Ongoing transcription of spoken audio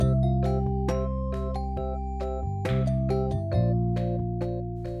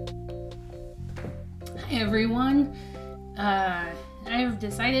everyone. I've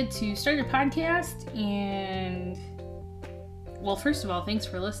decided to start a podcast, and well, first of all, thanks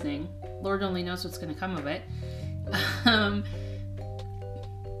for listening. Lord only knows what's going to come of it.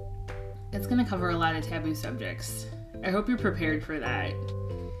 It's going to cover a lot of taboo subjects. I hope you're prepared for that.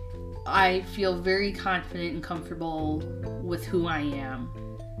 I feel very confident and comfortable with who I am,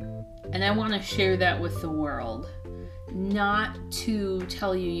 and I want to share that with the world. Not to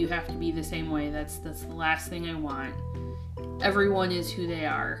tell you you have to be the same way. That's the last thing I want. Everyone is who they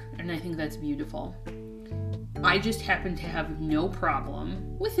are, and I think that's beautiful. I just happen to have no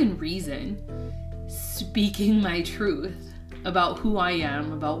problem, within reason, speaking my truth about who I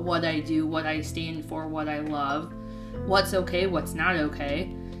am, about what I do, what I stand for, what I love, what's okay, what's not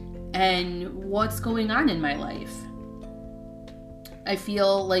okay, and what's going on in my life. I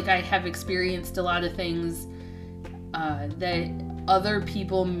feel like I have experienced a lot of things that other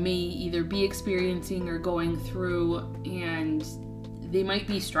people may either be experiencing or going through, and they might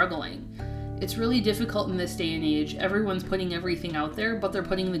be struggling. It's really difficult in this day and age. Everyone's putting everything out there, but they're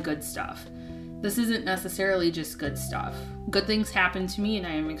putting the good stuff. This isn't necessarily just good stuff. Good things happen to me, and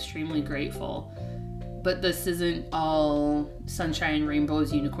I am extremely grateful. But this isn't all sunshine,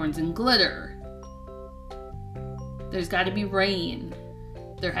 rainbows, unicorns, and glitter. There's got to be rain.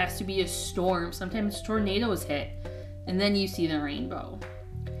 There has to be a storm. Sometimes tornadoes hit, and then you see the rainbow.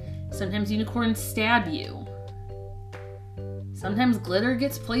 Sometimes unicorns stab you. Sometimes glitter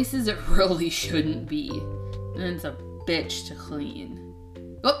gets places it really shouldn't be, and it's a bitch to clean.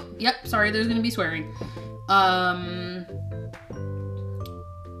 Oh, yep, sorry, there's gonna be swearing.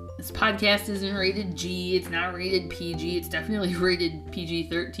 This podcast isn't rated G, it's not rated PG, it's definitely rated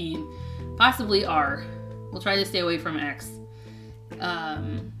PG-13, possibly R. We'll try to stay away from X.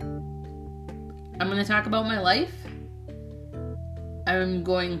 I'm gonna talk about my life. I'm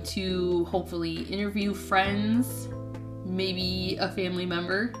going to hopefully interview friends, maybe a family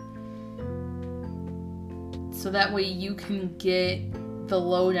member, so that way you can get the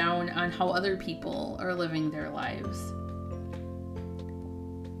lowdown on how other people are living their lives.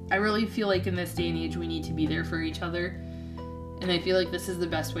 I really feel like in this day and age we need to be there for each other, and I feel like this is the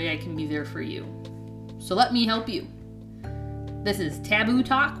best way I can be there for you. So let me help you. This is Taboo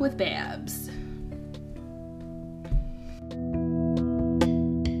Talk with Babs.